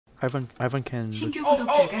Ivan can. 신규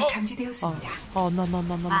구독자가 감지되었습니다.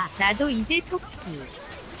 No. 아, 나도 이제 토끼.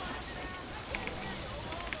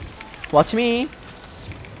 Watch me.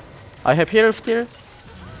 I have here still.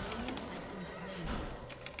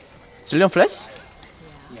 Zillion flash.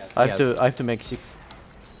 I have to make 6.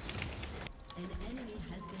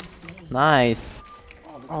 Nice.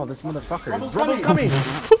 Oh, this motherfucker. Rubble's coming!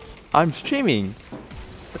 I'm streaming.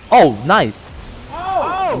 Oh, nice.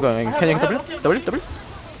 Oh! I'm going. Can you W?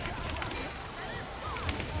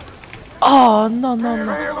 Oh no! No!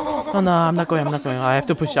 I'm not going. I have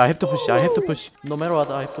to push. No matter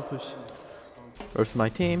what, I have to push. Where's my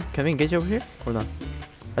team? Can we engage over here or not?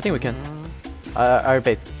 I think we can. I'll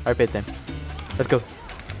bait them. Let's go.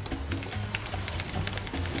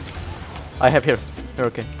 I have here.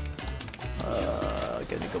 Okay.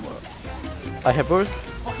 Can you come on? I have ball.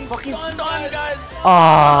 Fucking done, guys!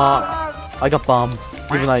 I got bomb.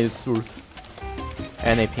 Even I use sword.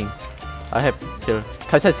 And a ping. I have here.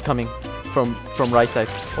 Kaisa is coming from right side.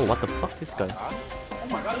 Oh, what the fuck, this guy? Oh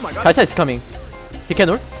my god. Kaisa is coming. He can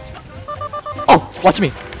ult. Oh, watch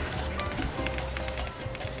me.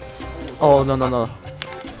 Oh no.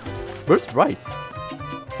 Where's right?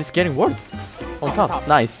 He's getting worse. On top.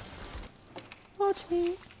 Nice.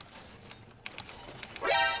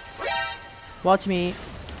 Watch me.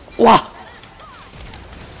 Wow.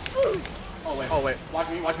 Oh wait. Watch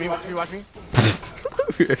me.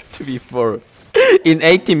 We have to be 4 in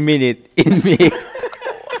 18 minutes in me.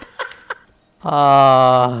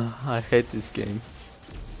 I hate this game.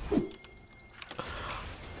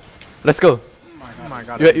 Let's go. Oh my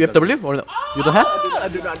god. You have W or no? You don't have? I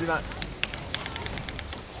do not.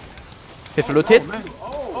 If you loot it,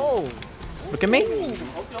 Oh! look at me.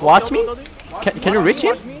 Watch me. Can you reach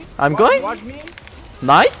him? I'm going. Watch me.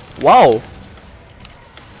 Nice. Wow.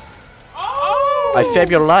 Oh! I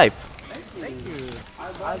saved your life. Thank you.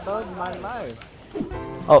 I love my life.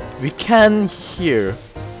 Oh, we can hear.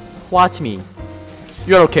 Watch me.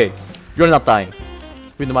 You're okay. You're not dying.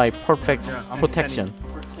 With my perfect protection.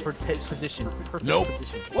 Position. Perfect Nope.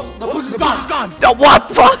 position. The push is gone!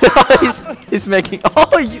 What? he's making. Oh,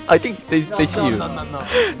 I think they see you. No.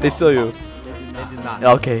 They saw you. They did not.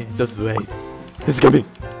 Okay, just wait. He's coming.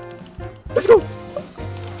 Let's go.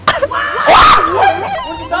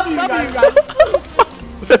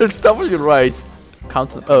 There's W right.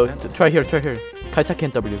 Count. Oh, try here. Kaisa can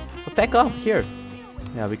W. Oh, back up here.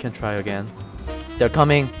 Yeah, we can try again. They're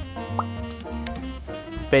coming.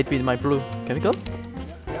 Bait with my blue. Can we go?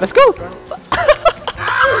 Let's go.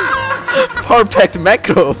 Perfect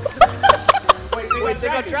macro. Wait, they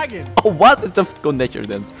got dragon. Oh, what? Just go nature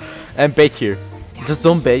then. And bait here. Just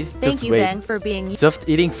don't bait. Thank Just you, wait. Ben, for being. Just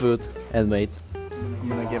eating food and wait. I'm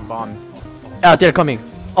gonna get bombed. Ah, they're coming.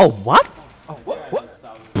 Oh, what? Oh, what?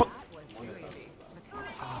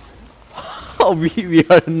 Oh, we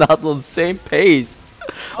are not on the same pace.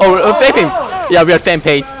 Oh, same. Yeah, we are same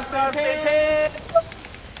pace.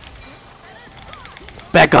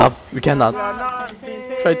 Back up. We cannot.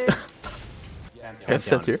 Try. Have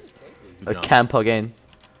set here. A camp again.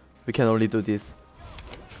 We can only do this.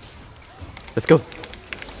 Let's go.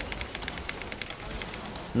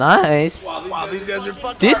 Nice. Wow, these guys are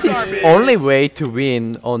fucking This is only way to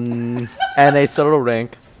win on NA solo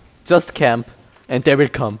rank. Just camp, and they will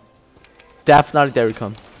come. Definitely they will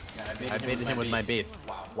come. I baited him with my base.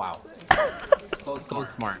 Wow. so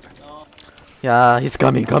smart. Yeah, he's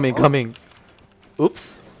coming.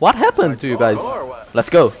 Oops. What happened to you guys? Let's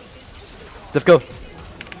go. Just go.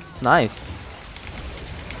 Nice.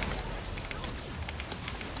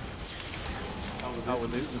 Oh, we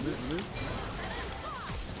lose.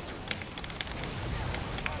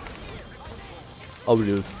 Oh, we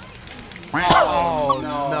lose. Oh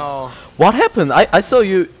no. What happened? I saw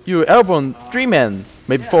you airborne 3-man,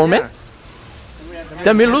 maybe 4-man.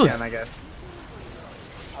 Then we lose. I guess.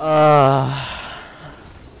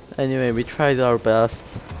 Anyway, we tried our best.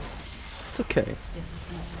 It's okay.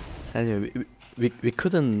 Anyway, we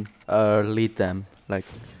couldn't lead them like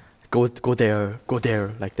go there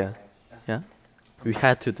like that. Yeah, we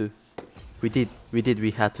had to do. We did.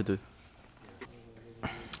 We had to do.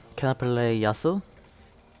 Can I play Yasuo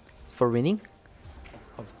for winning?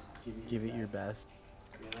 Give it your best.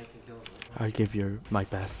 I'll give you my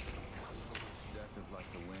best.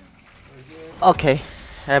 Okay,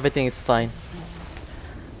 everything is fine.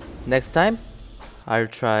 Next time, I'll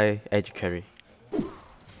try edge carry.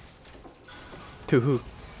 To who?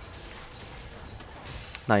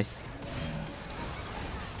 Nice.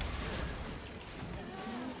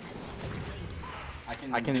 I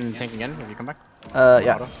can tank again if you come back.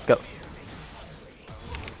 Yeah, go.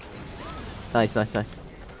 Nice.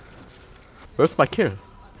 Where's my kill?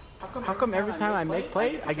 How come every time I make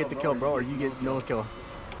play, I get the kill, bro, or you get no kill?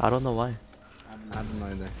 I don't know why. I don't know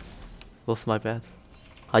either. Was my bad.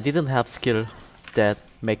 I didn't have skill that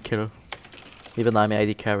make kill. Even I'm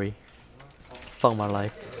AD carry. Fuck my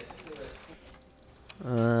life.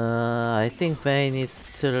 I think Vayne is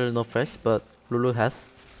still no fresh, but Lulu has.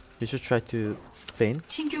 You should try to Vayne.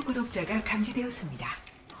 신규 구독자가 감지되었습니다.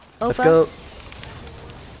 Let's go.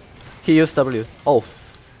 He used W. Oh.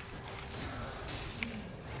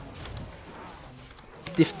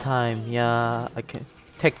 This time, yeah, I can.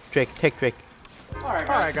 Take Drake, take Drake.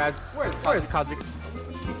 Alright, guys. Where's Kha'Zix?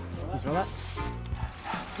 You smell that?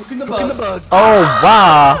 Look in the bug. Oh,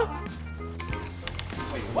 wow.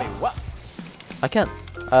 Wait, what? I can't.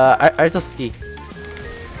 I'll just E.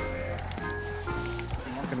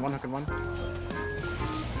 Hook and one.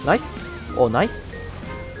 Nice. Oh, nice.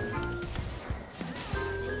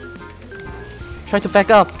 Try to back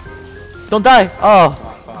up. Don't die. Oh.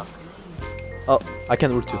 Oh, I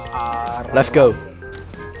can ult too. Let's go.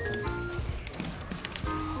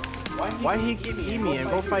 Why he keep me and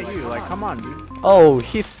go fight you? Like, come on, dude. Oh,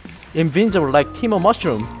 he's invincible like Timo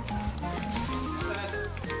Mushroom.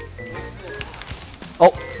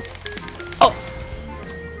 Oh. Oh.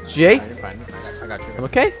 GA? You're fine. I got you. I'm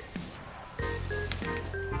okay?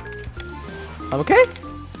 I'm okay?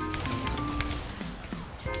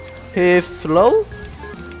 He's slow?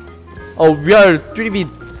 Oh, we are 3v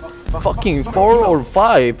fucking 4 or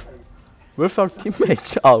 5. Where's our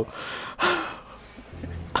teammates? Oh.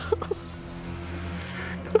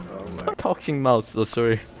 Talking mouse, so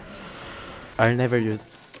sorry. I'll never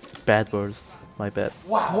use bad words. My bad.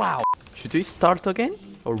 Wow. Should we start again?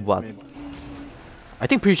 Or what? I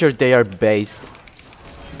think pretty sure they are based.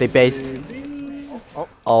 They based.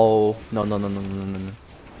 Oh, no.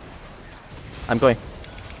 I'm going.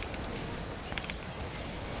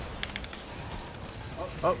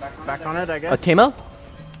 Oh, back on it, I guess. Timo?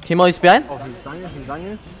 Timo is behind? Oh, he's on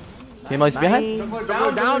you. Timo is behind?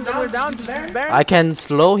 Down, just Baron. I can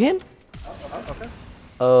slow him? Okay.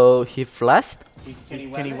 Oh, he flashed? Can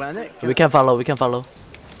he win it? We can follow.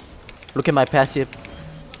 Look at my passive.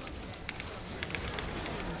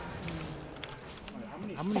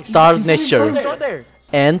 Start Nashor.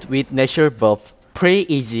 And with Nashor buff. Pretty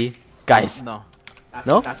easy, guys. No.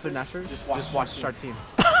 No? After Nashor, just watch Shark Team.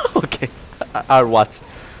 Okay, I'll watch.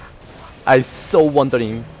 I'm so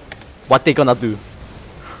wondering what they gonna do.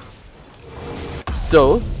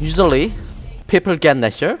 So, usually, people get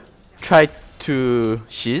Nashor, try to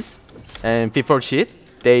sheath, and before sheath,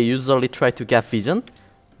 they usually try to get vision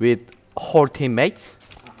with whole teammates.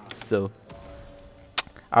 So,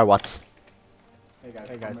 I'll watch.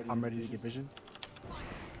 Hey guys, I'm ready to get vision.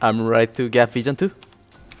 I'm ready to get vision too.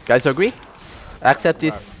 Guys agree? Accept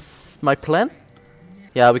this my plan?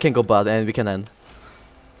 Yeah, we can go bot and we can end.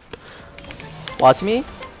 Watch me.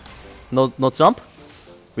 No jump.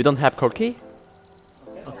 We don't have Corki.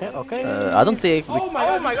 Okay. I don't think we... Oh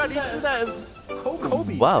my god, he did that.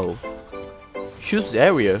 Kobe. Wow. Huge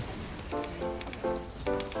area.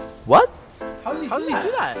 What? How does he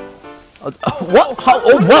do that? What? How?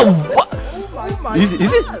 Oh wow! What? Oh my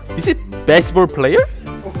Is it basketball player?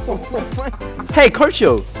 Hey,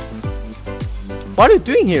 Curcio! What are you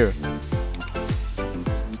doing here?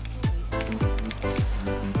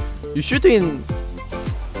 You should in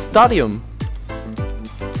stadium.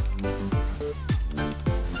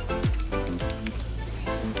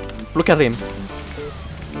 Look at him.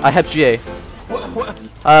 I have GA.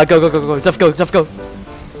 Go. Just go.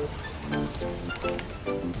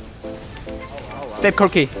 Step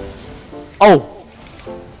Corky. Oh!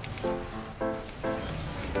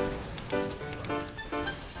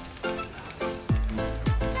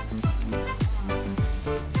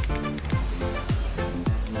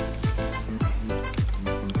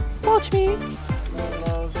 Watch me!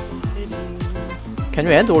 Can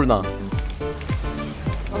you end or not?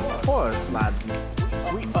 Of course, lad.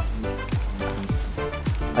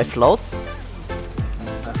 I float?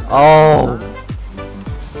 Oh!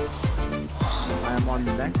 I am on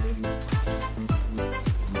the next.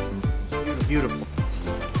 Beautiful.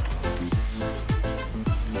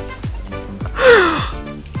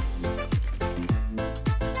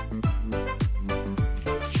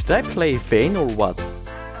 Should I play Vayne or what?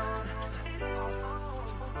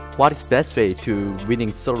 What is best way to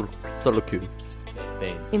winning solo queue?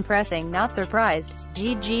 Vayne. Impressing, not surprised.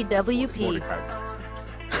 GGWP.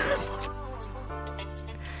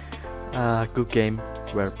 Good game,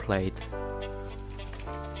 well played.